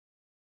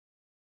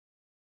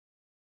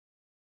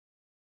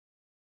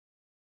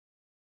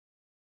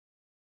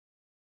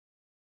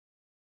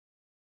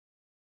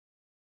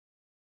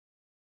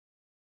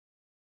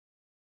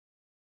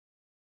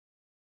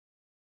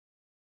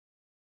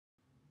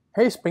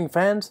Hey Spring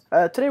fans,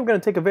 today we're going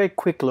to take a very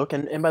quick look,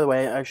 and by the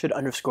way, I should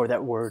underscore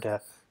that word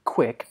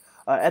quick,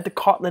 at the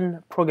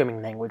Kotlin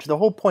programming language. The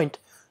whole point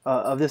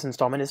of this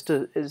installment is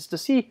to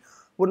see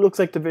what it looks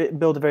like to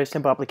build a very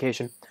simple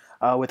application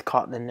with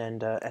Kotlin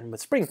and with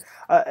Spring.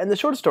 And the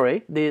short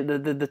story,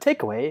 the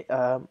takeaway,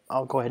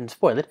 I'll go ahead and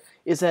spoil it,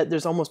 is that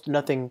there's almost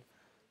nothing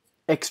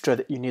extra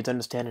that you need to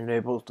understand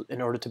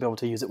in order to be able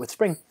to use it with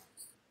Spring,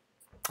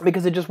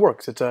 because it just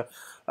works. It's for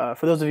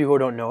those of you who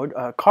don't know,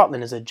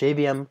 Kotlin is a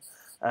JVM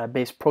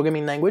based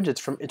programming language.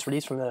 It's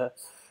released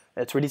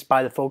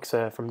by the folks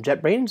from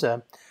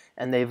JetBrains,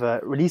 and they've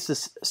released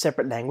this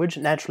separate language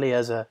naturally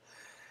as a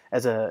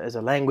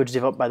language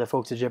developed by the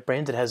folks at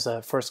JetBrains. It has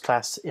first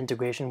class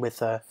integration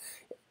with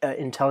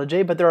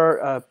IntelliJ, but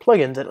there are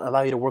plugins that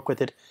allow you to work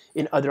with it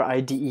in other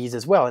IDEs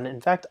as well. And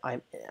in fact,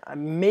 I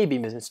may be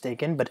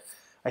mistaken, but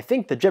I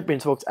think the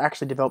JetBrains folks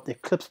actually developed the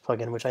Eclipse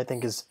plugin, which I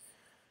think is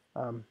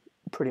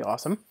pretty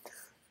awesome.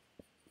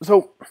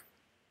 So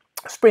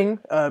Spring,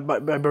 by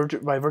virtue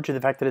of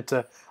the fact that it's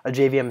a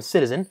JVM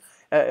citizen,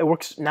 it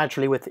works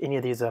naturally with any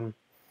of these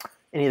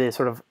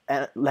sort of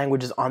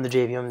languages on the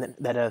JVM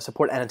that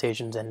support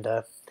annotations and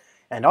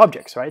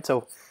objects, right?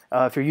 So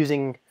if you're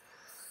using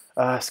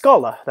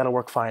Scala, that'll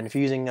work fine. If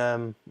you're using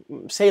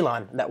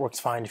Ceylon, that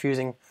works fine. If you're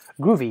using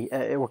Groovy,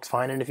 it works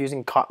fine. And if you're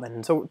using Kotlin,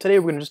 and so today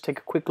we're going to just take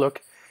a quick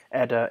look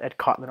at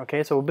Kotlin.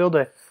 Okay, so we'll build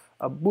a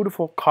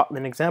beautiful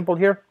Kotlin example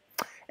here,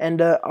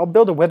 and I'll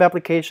build a web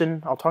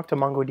application. I'll talk to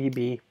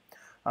MongoDB.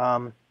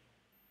 I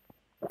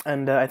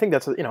think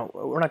that's, we're not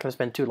going to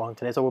spend too long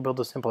today, so we'll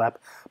build a simple app.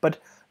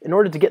 But in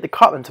order to get the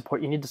Kotlin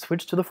support, you need to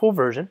switch to the full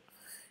version,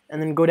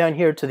 and then go down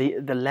here to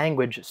the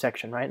language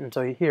section, right? And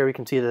so here we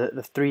can see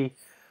the three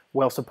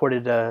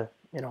well-supported,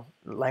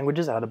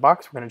 languages out of the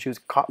box. We're going to choose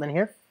Kotlin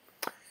here,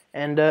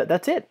 and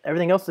that's it.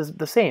 Everything else is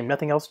the same.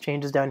 Nothing else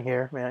changes down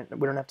here.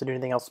 We don't have to do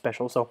anything else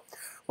special. So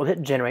we'll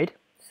hit generate,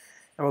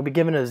 and we'll be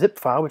given a zip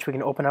file which we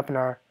can open up in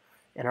our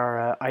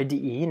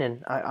IDE,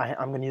 and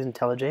I'm going to use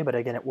IntelliJ, but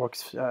again, it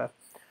works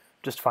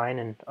just fine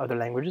in other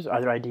languages,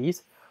 other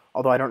IDEs,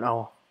 although I don't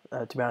know,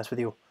 to be honest with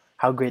you,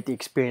 how great the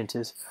experience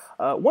is.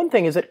 One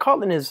thing is that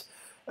Kotlin is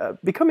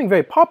becoming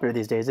very popular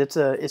these days. It's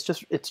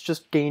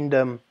just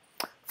gained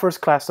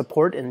first-class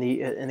support in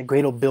the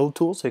Gradle build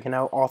tool, so you can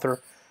now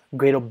author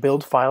Gradle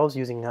build files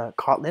using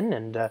Kotlin,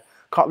 and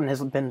Kotlin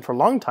has been for a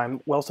long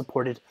time well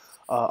supported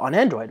on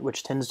Android,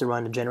 which tends to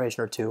run a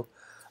generation or two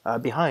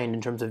behind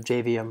in terms of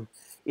JVM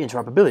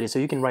interoperability. So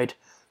you can write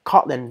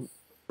Kotlin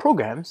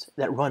programs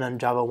that run on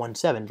Java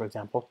 1.7, for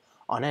example,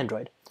 on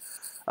Android.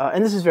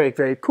 And this is very,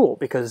 very cool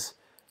because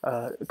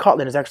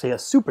Kotlin is actually a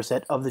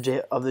superset of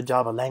the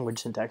Java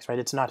language syntax, right?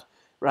 It's not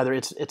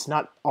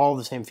all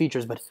the same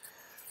features, but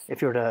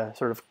if you were to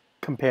sort of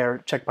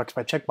compare checkbox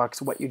by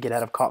checkbox what you get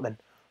out of Kotlin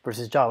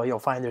versus Java, you'll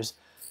find there's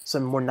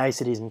some more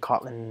niceties in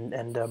Kotlin,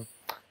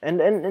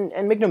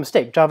 and make no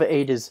mistake, Java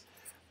 8 is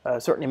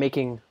certainly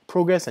making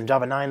progress, and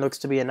Java 9 looks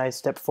to be a nice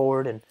step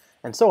forward, and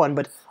so on.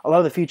 But a lot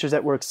of the features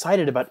that we're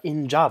excited about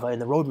in Java, in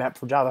the roadmap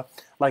for Java,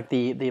 like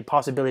the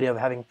possibility of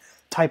having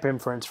type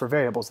inference for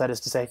variables, that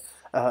is to say,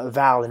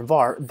 val and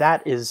var,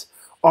 that is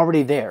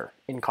already there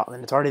in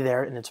Kotlin. It's already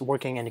there, and it's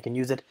working, and you can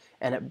use it,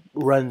 and it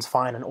runs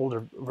fine on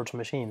older virtual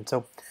machines.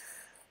 So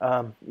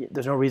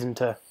there's no reason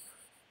to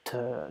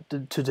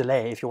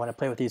delay if you want to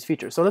play with these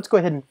features. So let's go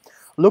ahead and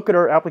look at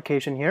our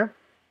application here.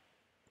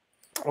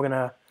 We're going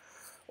to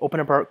open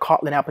up our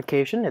Kotlin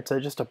application. It's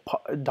just a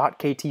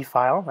 .kt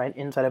file, right,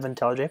 inside of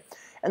IntelliJ.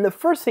 And the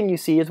first thing you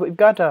see is we've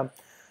got a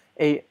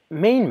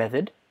main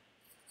method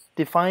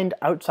defined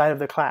outside of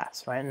the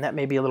class, right? And that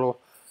may be a little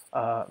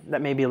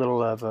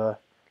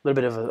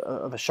bit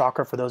of a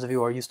shocker for those of you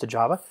who are used to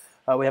Java.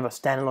 We have a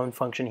standalone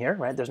function here,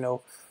 right? There's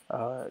no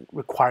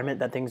requirement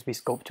that things be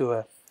scoped to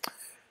a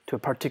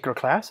particular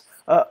class.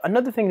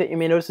 Another thing that you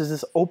may notice is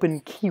this open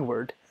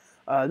keyword.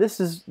 This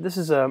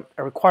is a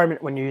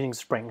requirement when you're using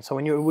Spring. So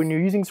when you're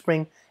using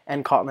Spring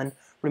and Kotlin,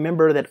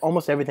 remember that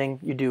almost everything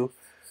you do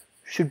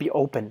should be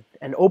open.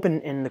 And open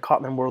in the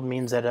Kotlin world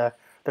means that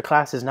the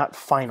class is not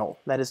final.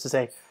 That is to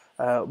say,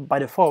 by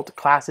default,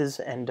 classes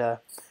and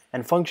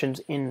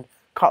functions in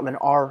Kotlin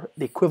are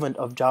the equivalent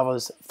of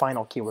Java's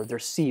final keyword. They're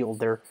sealed.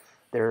 They're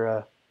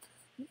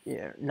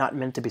not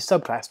meant to be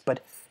subclassed, but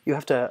you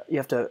have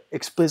to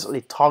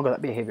explicitly toggle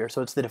that behavior.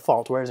 So it's the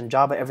default. Whereas in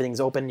Java,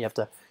 everything's open. You have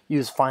to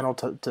use final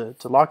to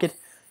lock it.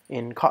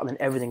 In Kotlin,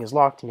 everything is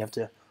locked, and you have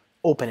to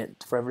open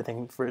it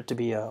for it to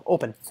be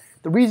open.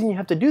 The reason you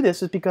have to do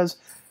this is because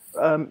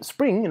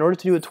Spring, in order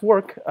to do its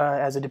work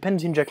as a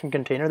dependency injection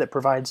container that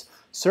provides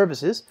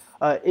services,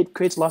 it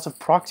creates lots of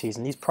proxies,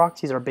 and these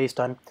proxies are based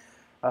on,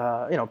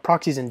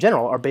 proxies in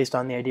general are based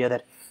on the idea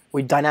that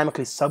we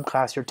dynamically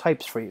subclass your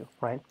types for you,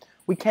 right?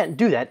 We can't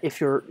do that if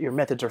your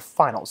methods are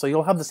final. So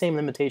you'll have the same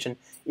limitation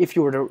if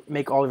you were to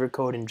make all of your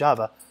code in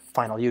Java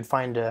final. You'd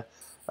find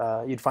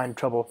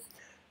trouble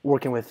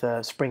working with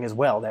Spring as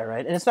well there,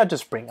 right? And it's not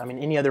just Spring. I mean,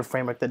 any other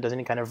framework that does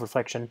any kind of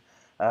reflection,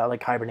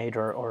 like Hibernate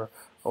or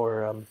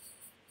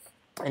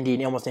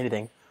indeed almost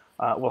anything,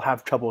 will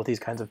have trouble with these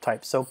kinds of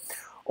types. So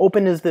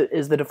open is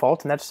the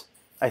default, and that's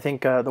I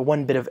think the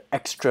one bit of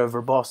extra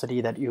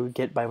verbosity that you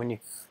get by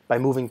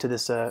moving to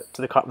this to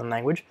the Kotlin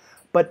language,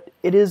 but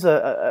it is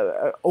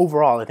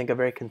overall, I think, a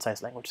very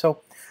concise language. So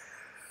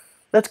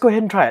let's go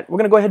ahead and try it. We're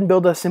going to go ahead and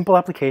build a simple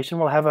application.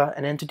 We'll have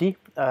an entity,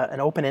 an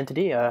open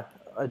entity, a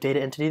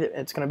data entity. That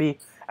it's going to be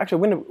actually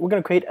we're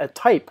going to create a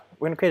type.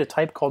 We're going to create a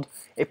type called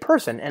a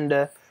person,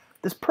 and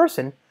this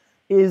person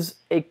is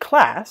a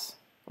class,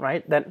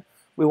 right, that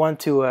we want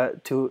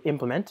to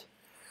implement.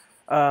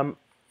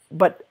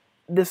 But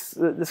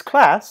this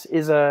class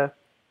is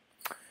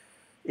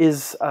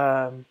just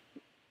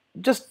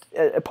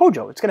a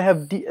POJO. It's going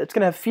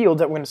to have fields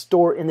that we're going to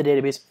store in the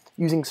database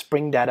using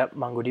Spring Data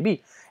MongoDB.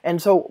 And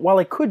so while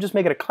I could just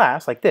make it a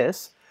class like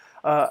this,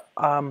 what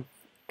I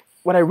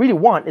really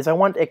want is I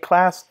want a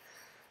class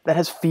that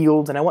has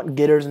fields, and I want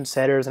getters and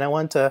setters, and I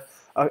want a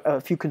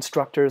few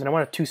constructors, and I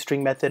want a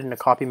toString method and a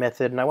copy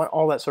method, and I want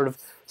all that sort of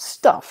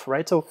stuff,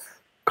 right? So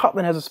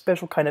Kotlin has a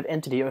special kind of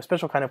entity or a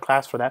special kind of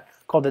class for that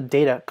called the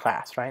data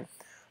class, right?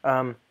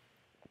 And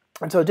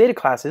so data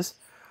classes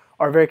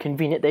are very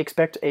convenient. They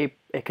expect a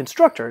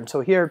constructor, and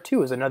so here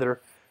too is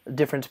another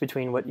difference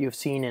between what you've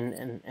seen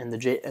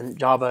in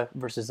Java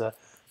versus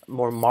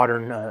more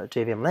modern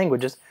JVM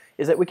languages,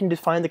 is that we can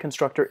define the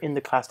constructor in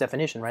the class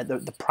definition, right?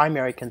 The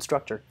primary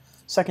constructor.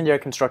 Secondary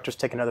constructors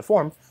take another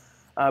form,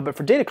 but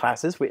for data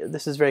classes,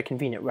 this is very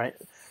convenient, right?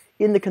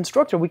 In the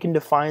constructor, we can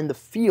define the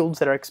fields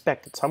that are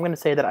expected. So I'm going to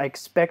say that I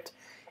expect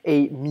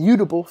a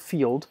mutable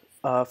field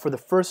for the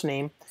first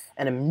name,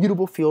 and a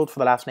mutable field for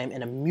the last name,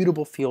 and a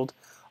mutable field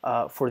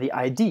for the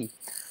ID.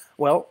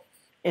 Well,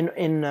 in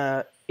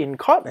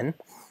Kotlin,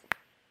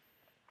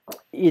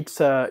 it's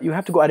you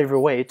have to go out of your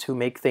way to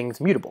make things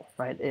mutable,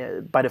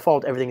 right? By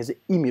default, everything is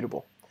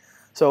immutable.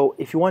 So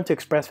if you want to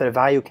express that a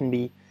value can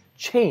be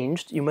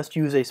changed, you must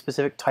use a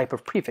specific type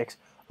of prefix,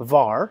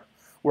 var,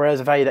 whereas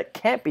a value that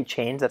can't be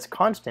changed, that's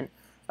constant,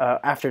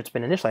 after it's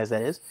been initialized,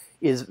 that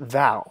is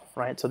val,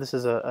 right? So this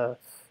is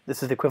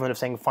this is the equivalent of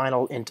saying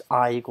final int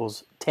I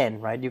equals 10,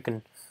 right?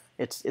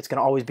 It's going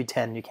to always be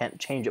 10. You can't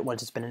change it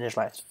once it's been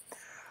initialized.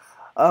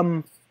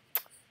 So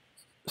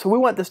we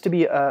want this to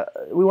be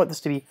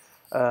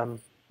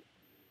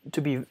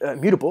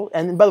mutable.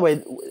 And by the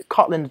way,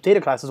 Kotlin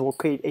data classes will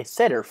create a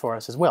setter for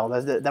us as well.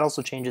 That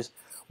also changes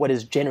what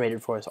is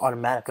generated for us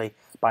automatically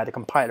by the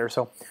compiler.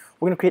 So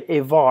we're going to create a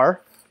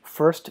var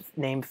first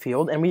name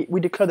field, and we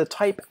declare the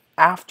type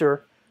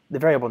after the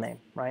variable name,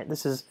 right?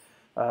 This is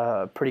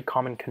a pretty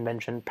common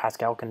convention,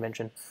 Pascal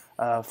convention,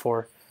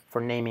 for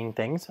naming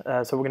things.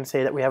 So we're going to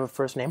say that we have a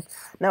first name.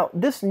 Now,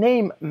 this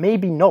name may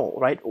be null,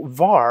 right?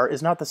 Var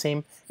is not the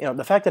same,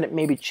 the fact that it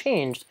may be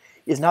changed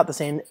is not the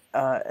same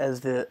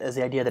as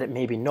the idea that it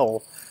may be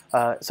null.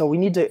 So we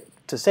need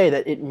to say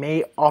that it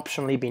may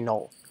optionally be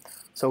null.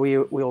 So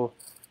we'll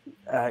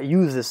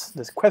use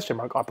this question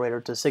mark operator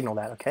to signal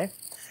that, okay?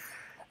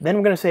 Then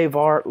we're going to say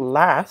var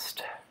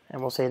last,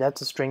 and we'll say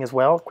that's a string as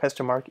well,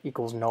 question mark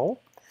equals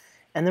null.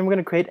 And then we're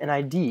going to create an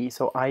ID,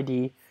 so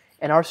ID,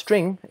 and our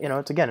string,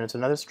 it's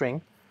another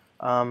string,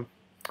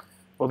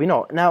 will be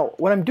null. Now,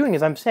 what I'm doing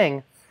is I'm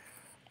saying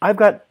I've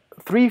got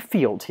three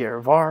fields here,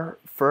 var,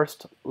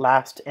 first,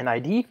 last, and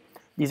ID.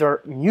 These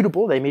are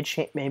mutable. They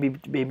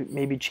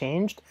may be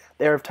changed.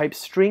 They are of type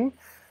string,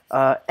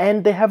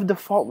 and they have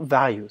default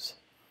values,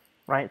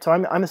 right? So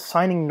I'm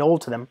assigning null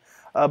to them,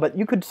 but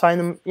you could assign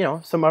them,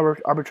 some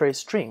arbitrary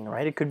string,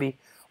 right? It could be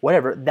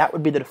whatever. That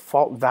would be the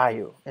default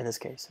value in this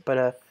case,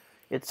 but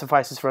it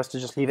suffices for us to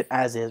just leave it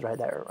as is right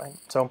there, right?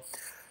 So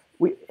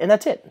and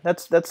that's it.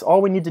 That's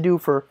all we need to do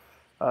for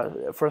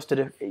us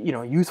to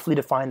usefully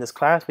define this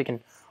class. We can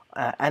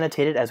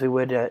annotate it as we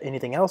would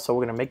anything else. So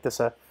we're going to make this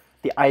the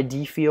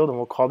ID field, and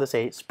we'll call this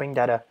a Spring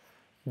Data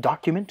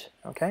document,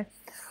 okay?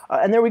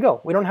 And there we go.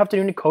 We don't have to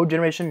do any code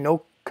generation,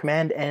 no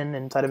command N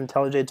inside of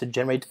IntelliJ to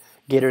generate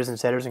getters and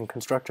setters and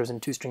constructors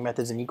and toString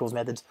methods and equals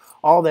methods.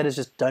 All that is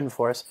just done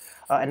for us.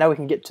 And now we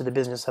can get to the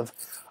business of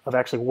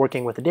actually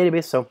working with the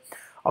database. So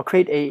I'll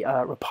create a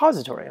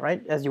repository,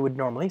 right, as you would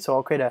normally. So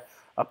I'll create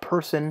a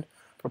person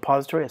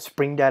repository, a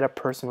Spring Data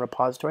person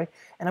repository,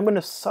 and I'm going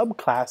to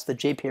subclass the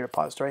JPA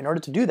repository. In order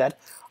to do that,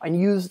 I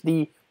use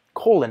the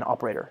colon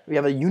operator. We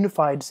have a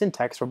unified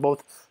syntax for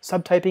both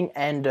subtyping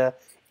and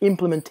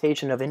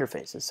implementation of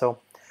interfaces. So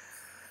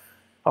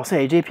I'll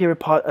say JPA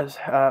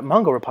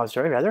Mongo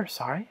repository,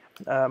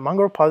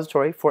 Mongo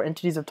repository for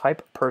entities of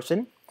type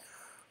person,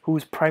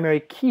 whose primary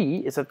key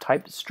is of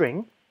type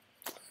string,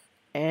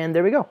 and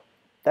there we go.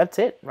 That's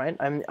it, right?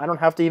 I don't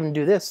have to even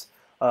do this,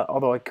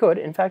 although I could.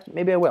 In fact,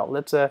 maybe I will.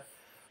 Let's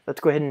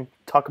go ahead and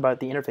talk about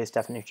the interface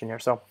definition here.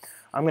 So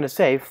I'm going to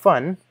say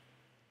fun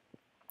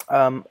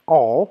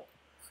all,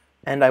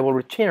 and I will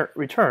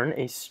return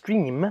a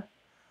stream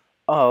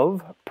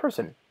of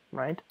person,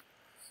 right?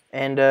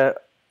 And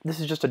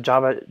this is just a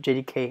Java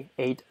JDK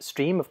 8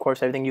 stream. Of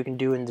course, everything you can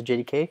do in the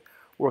JDK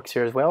works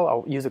here as well.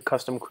 I'll use a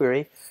custom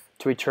query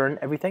to return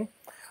everything.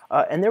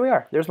 And there we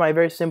are. There's my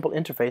very simple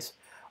interface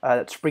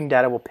that Spring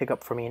Data will pick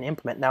up for me and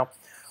implement. Now,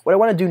 what I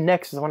want to do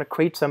next is I want to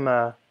create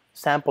some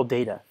sample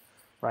data,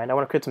 right? I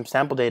want to create some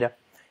sample data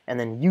and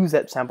then use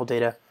that sample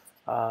data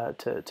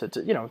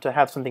to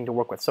have something to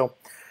work with. So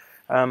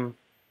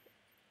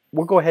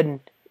we'll go ahead and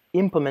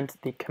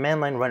implement the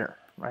command line runner,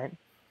 right?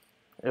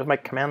 There's my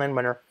command line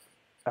runner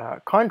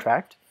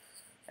contract,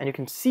 and you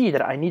can see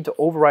that I need to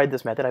override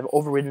this method. I've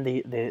overridden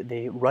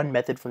the run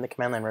method from the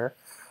command line runner,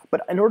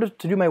 but in order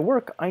to do my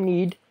work, I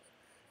need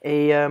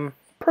a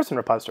person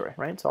repository,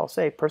 right? So I'll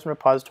say person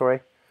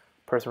repository.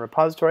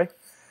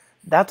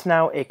 That's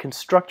now a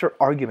constructor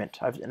argument.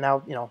 I've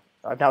now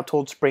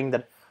told Spring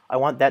that I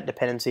want that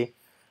dependency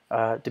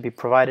to be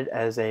provided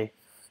as a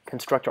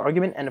constructor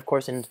argument, and of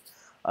course in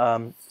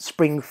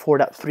Spring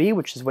 4.3,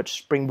 which is what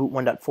Spring Boot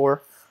 1.4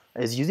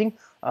 is using,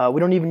 we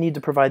don't even need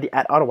to provide the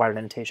 @AutoWire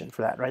indentation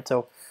for that, right?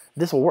 So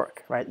this will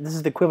work, right? This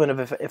is the equivalent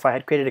of if I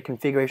had created a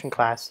configuration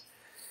class,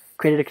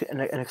 created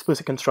an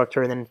explicit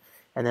constructor, and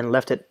then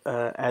left it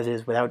as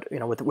is without,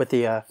 with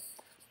the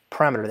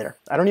parameter there.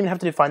 I don't even have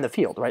to define the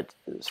field, right?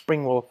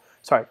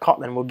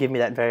 Kotlin will give me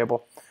that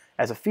variable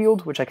as a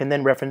field, which I can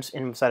then reference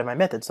inside of my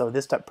method. So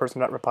this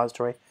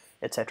person.repository,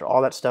 etc.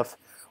 All that stuff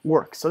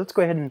works. So let's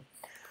go ahead and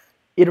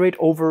iterate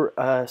over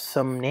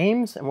some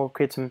names, and we'll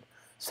create some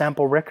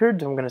sample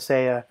records. And we're going to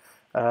say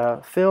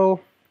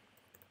Phil,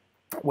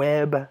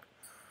 Webb,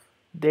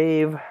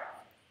 Dave,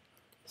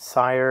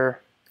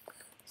 Sire,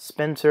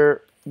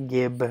 Spencer,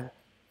 Gibb.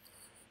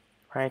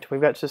 Right?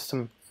 We've got just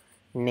some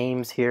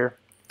names here.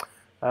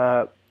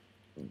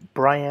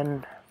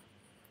 Brian,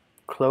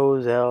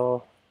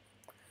 Clozel,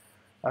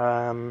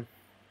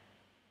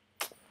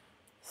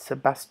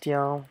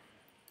 Sebastien,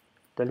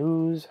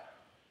 Deleuze,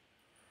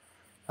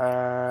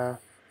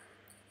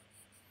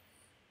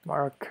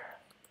 Mark,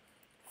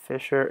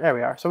 Fisher. There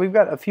we are. So we've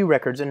got a few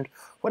records, and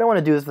what I want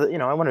to do is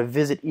I want to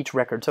visit each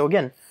record. So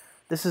again,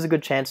 this is a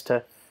good chance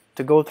to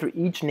go through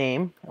each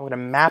name. I'm going to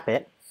map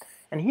it,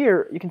 and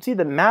here you can see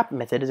the map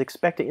method is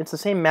expecting. It's the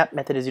same map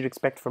method as you'd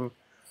expect from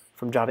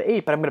Java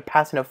 8, but I'm going to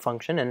pass in a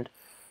function, and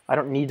I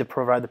don't need to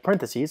provide the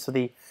parentheses. So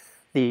the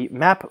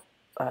map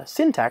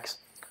syntax,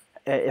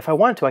 if I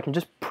want to, I can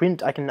just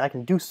print. I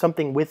can do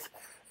something with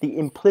the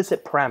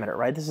implicit parameter,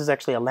 right? This is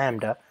actually a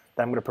lambda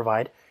that I'm going to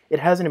provide.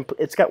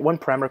 It's got one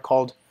parameter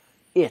called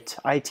it.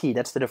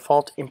 That's the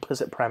default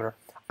implicit parameter.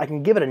 I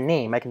can give it a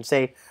name. I can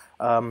say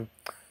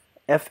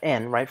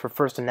fn, right, for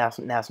first and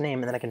last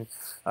name, and then I can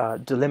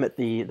delimit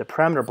the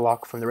parameter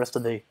block from the rest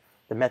of the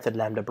method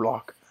lambda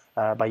block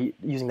by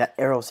using that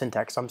arrow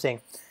syntax. So I'm saying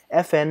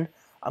fn.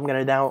 I'm going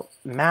to now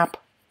map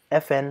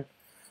fn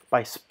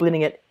by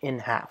splitting it in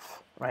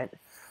half, right?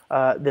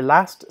 The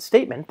last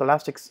statement, the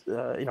last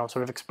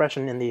sort of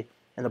expression in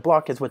the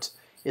block is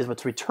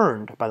what's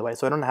returned, by the way.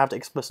 So I don't have to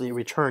explicitly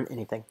return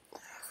anything.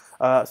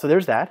 So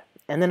there's that,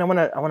 and then I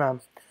want to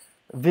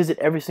visit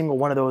every single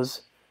one of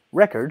those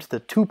records, the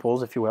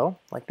tuples, if you will,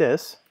 like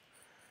this,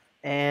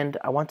 and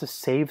I want to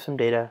save some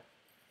data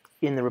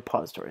in the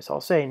repository. So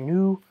I'll say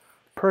new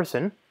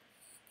person.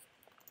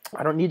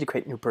 I don't need to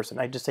create new person.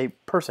 I just say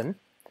person,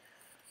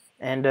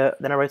 and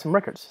then I write some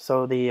records.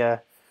 So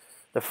the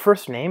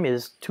first name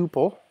is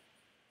tuple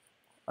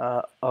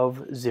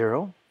of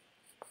 0.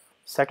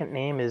 Second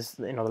name is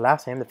the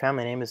last name. The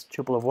family name is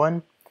tuple of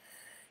 1,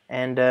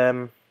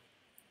 and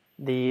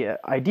the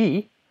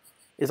ID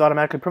is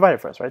automatically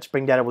provided for us, right?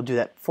 Spring Data will do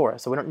that for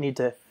us, so we don't need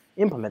to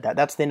implement that.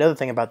 That's the other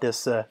thing about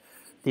this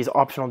these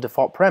optional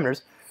default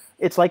parameters.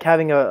 It's like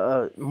having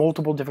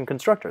multiple different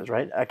constructors,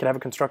 right? I could have a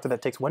constructor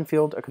that takes one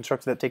field, a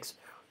constructor that takes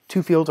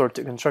two fields, or a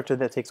constructor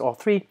that takes all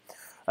three,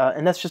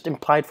 and that's just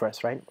implied for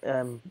us, right?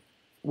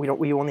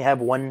 We only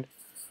have one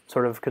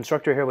sort of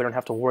constructor here. We don't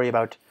have to worry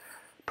about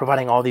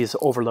providing all these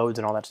overloads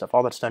and all that stuff.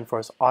 All that's done for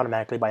us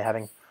automatically by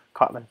having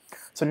Kotlin.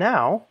 So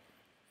now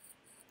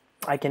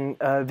I can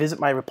visit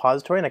my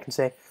repository, and I can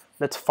say,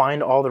 let's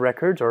find all the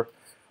records, or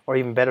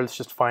even better, let's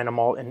just find them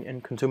all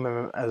and consume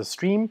them as a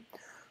stream.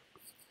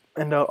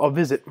 And I'll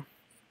visit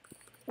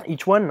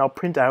each one, and I'll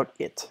print out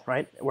it,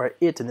 right? Where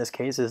it in this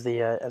case is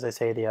the, as I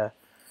say, the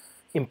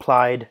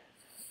implied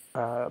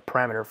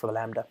parameter for the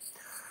lambda.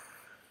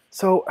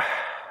 So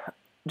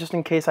just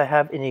in case I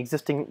have any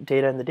existing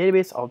data in the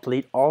database, I'll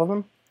delete all of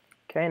them.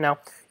 Okay, now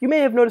you may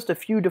have noticed a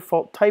few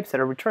default types that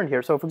are returned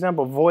here. So for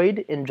example,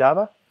 void in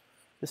Java,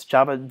 this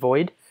Java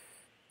void,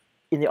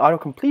 in the auto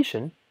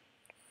completion,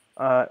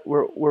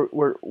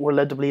 we're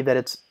led to believe that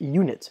it's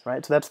unit,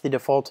 right? So that's the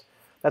default.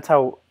 That's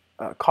how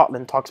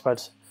Kotlin talks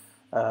about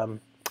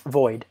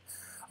void.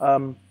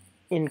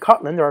 In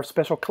Kotlin, there are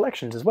special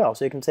collections as well.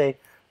 So you can say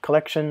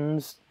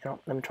collections.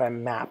 Let me try a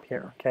map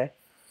here. Okay,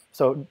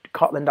 so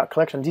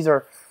Kotlin.collections. These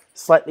are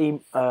slightly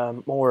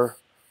more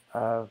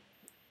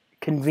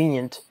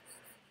convenient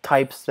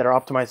types that are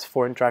optimized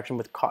for interaction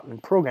with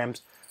Kotlin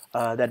programs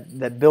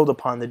that build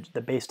upon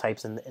the base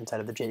types inside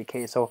of the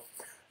JDK. So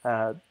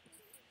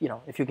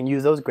if you can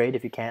use those, great.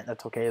 If you can't,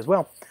 that's okay as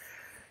well.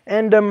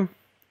 And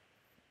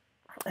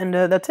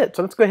that's it.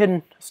 So let's go ahead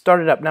and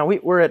start it up. Now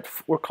we're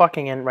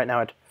clocking in right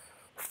now at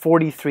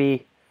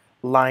 43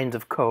 lines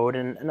of code,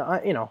 and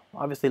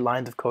obviously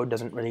lines of code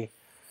doesn't really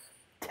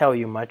tell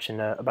you much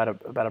about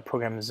a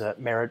program's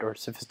merit or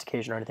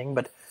sophistication or anything,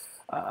 but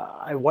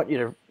I want you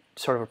to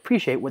sort of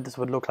appreciate what this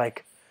would look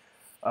like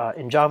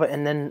in Java.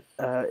 And then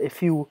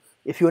if you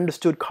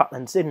understood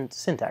Kotlin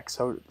syntax,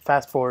 so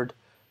fast forward,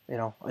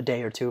 a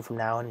day or two from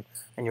now, and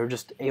you're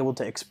just able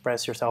to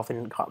express yourself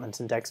in Kotlin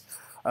syntax,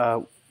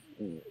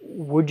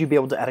 would you be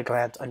able to at a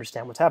glance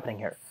understand what's happening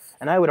here?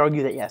 And I would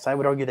argue that yes. I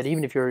would argue that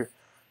even if you're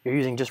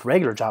using just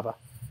regular Java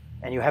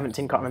and you haven't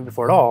seen Kotlin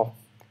before at all,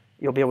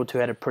 you'll be able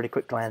to at a pretty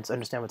quick glance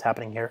understand what's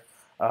happening here,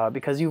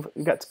 because you've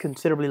got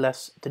considerably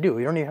less to do.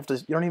 You don't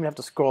even have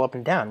to scroll up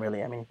and down,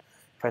 really. I mean,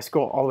 if I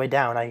scroll all the way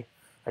down, I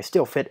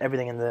still fit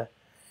everything in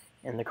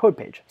the code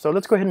page. So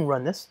let's go ahead and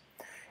run this,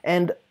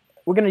 and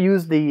we're going to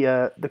use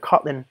the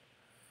Kotlin.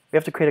 We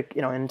have to create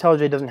a,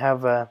 IntelliJ doesn't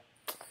have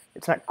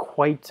it's not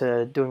quite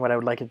doing what I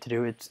would like it to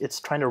do.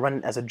 It's trying to run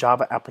it as a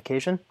Java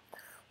application.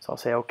 So I'll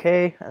say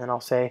OK, and then I'll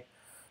say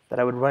that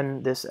I would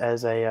run this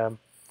as a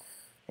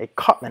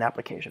Kotlin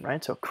application,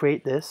 right? So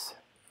create this,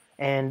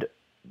 and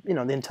the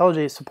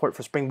IntelliJ support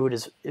for Spring Boot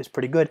is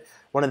pretty good.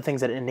 One of the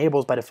things that it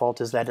enables by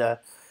default is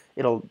that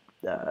it'll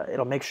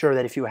make sure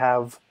that if you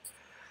have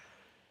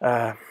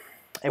a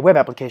web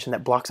application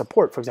that blocks a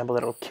port, for example,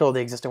 that it'll kill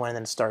the existing one and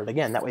then start it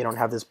again. That way you don't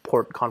have this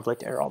port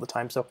conflict error all the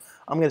time. So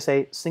I'm going to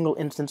say single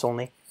instance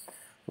only.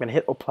 I'm going to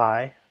hit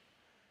apply,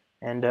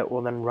 and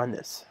we'll then run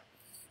this.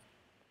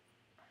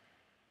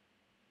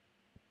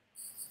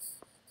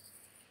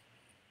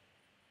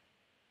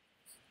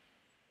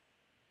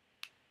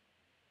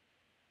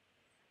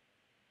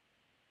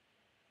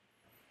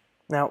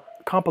 Now,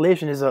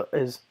 compilation is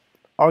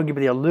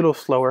arguably a little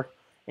slower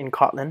in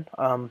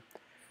Kotlin.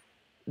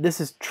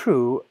 This is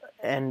true,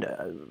 and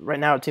right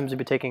now it seems to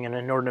be taking an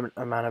inordinate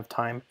amount of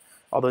time,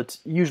 although it's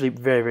usually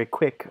very, very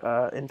quick.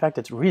 In fact,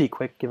 it's really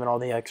quick given all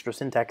the extra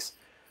syntax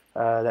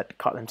that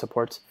Kotlin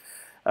supports.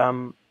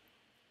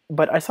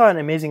 But I saw an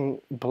amazing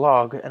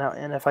blog,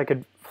 and if I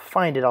could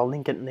find it, I'll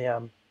link it in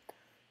the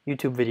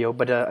YouTube video.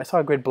 But I saw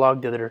a great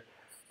blog the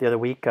other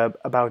week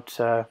about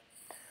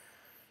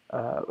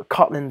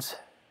Kotlin's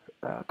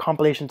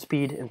compilation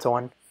speed and so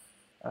on,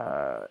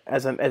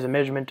 as a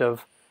measurement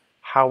of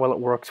how well it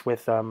works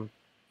with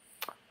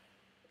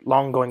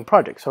long-going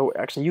projects. So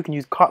actually, you can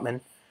use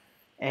Kotlin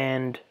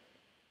and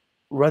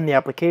run the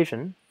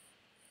application.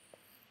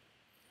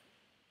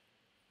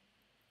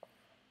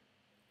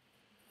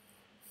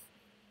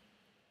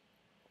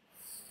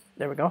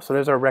 There we go. So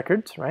there's our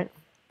records, right?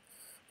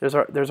 There's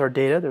our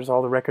data. There's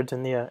all the records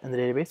in the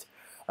database.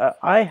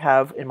 I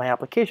have in my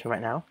application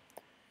right now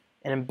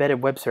an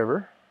embedded web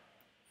server.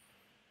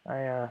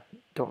 I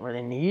don't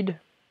really need,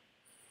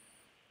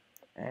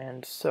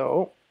 and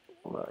so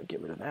we'll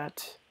get rid of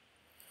that,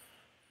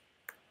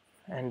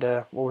 and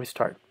we'll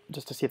restart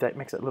just to see if that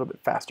makes it a little bit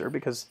faster,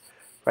 because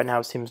right now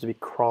it seems to be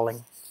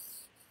crawling.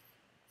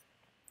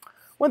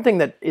 One thing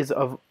that is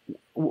of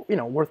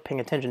worth paying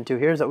attention to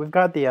here is that we've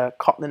got the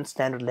Kotlin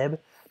standard lib.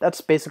 That's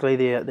basically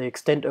the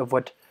extent of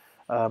what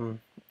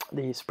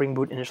the Spring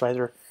Boot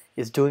initializer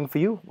is doing for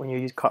you when you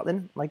use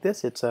Kotlin like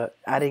this. It's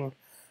adding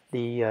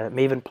the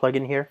Maven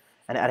plugin here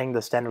and adding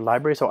the standard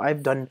library. So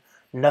I've done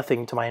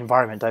nothing to my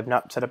environment. I've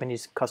not set up any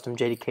custom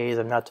JDKs.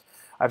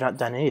 I've not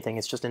done anything.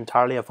 It's just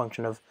entirely a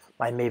function of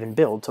my Maven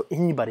build. So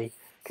anybody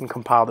can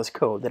compile this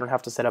code. They don't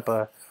have to set up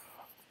a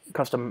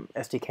custom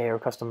SDK or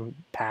custom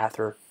path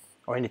or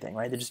anything,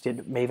 right? They just did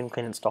Maven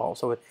clean install.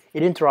 So it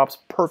interops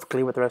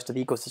perfectly with the rest of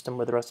the ecosystem,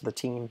 with the rest of the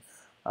team,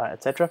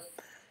 etc.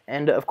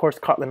 And of course,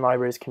 Kotlin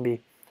libraries can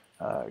be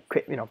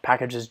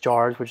packages,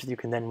 jars, which you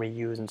can then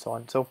reuse and so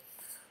on. So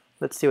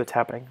let's see what's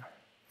happening.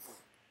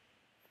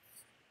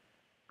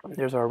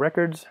 There's our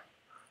records.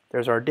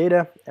 There's our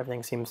data.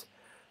 Everything seems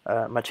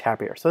much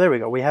happier. So there we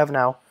go. We have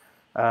now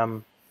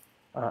an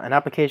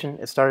application.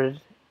 It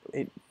started.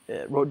 It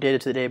wrote data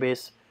to the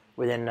database.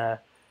 We then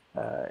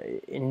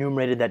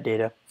enumerated that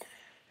data,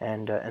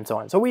 and so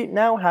on. So we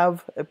now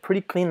have a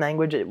pretty clean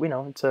language. It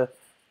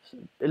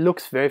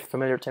looks very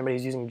familiar to anybody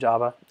who's using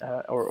Java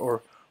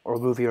or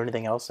Groovy or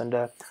anything else, and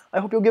I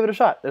hope you'll give it a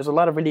shot. There's a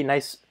lot of really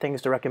nice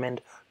things to recommend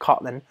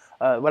Kotlin.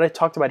 What I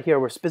talked about here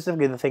were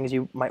specifically the things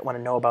you might want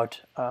to know about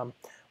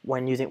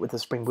when using it with the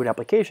Spring Boot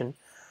application,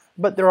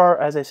 but there are,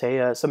 as I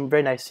say, some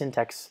very nice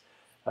syntax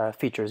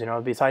features,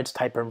 besides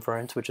type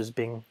inference, which is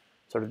being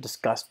sort of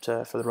discussed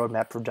for the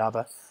roadmap for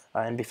Java,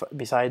 and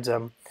besides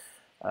a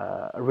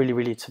really,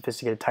 really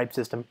sophisticated type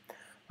system,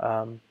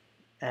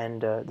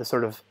 and the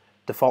sort of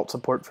default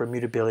support for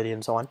mutability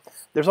and so on.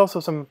 There's also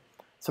some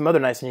other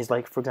niceties,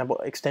 like, for example,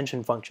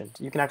 extension functions.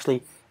 You can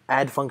actually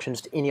add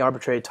functions to any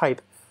arbitrary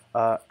type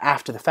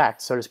after the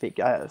fact, so to speak.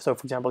 So,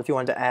 for example, if you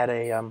wanted to add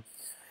a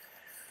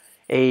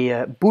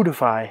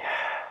bootify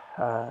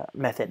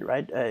method,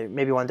 right?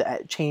 Maybe you wanted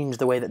to change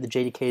the way that the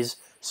JDK's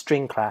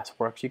string class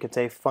works. You could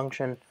say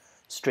function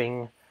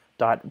string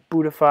dot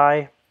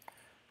bootify,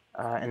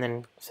 and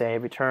then say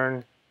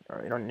return,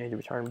 or you don't need to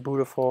return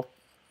bootiful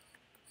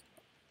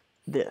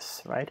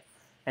this, right?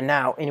 And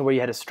now, anywhere you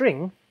had a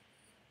string,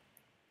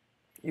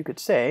 you could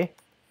say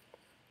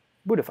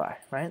bootify,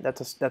 right?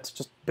 That's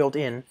just built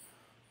in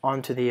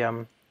onto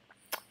the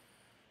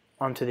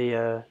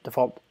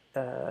default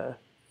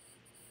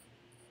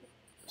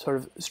sort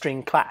of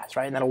string class,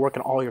 right? And that'll work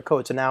in all your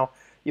code. So now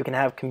you can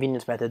have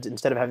convenience methods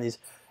instead of having these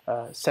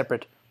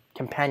separate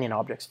companion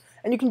objects.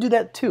 And you can do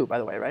that too, by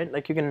the way, right?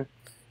 Like you can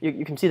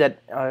see that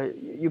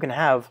you can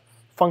have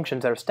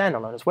functions that are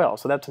standalone as well.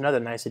 So that's another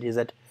nicety, is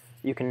that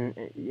you can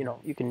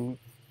you can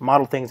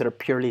model things that are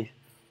purely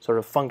sort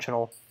of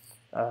functional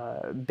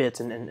bits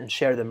and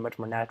share them much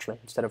more naturally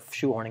instead of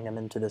shoehorning them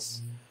into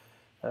this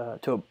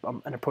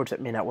an approach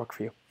that may not work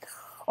for you.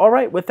 All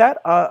right, with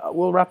that,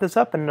 we'll wrap this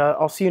up, and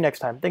I'll see you next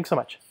time. Thanks so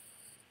much.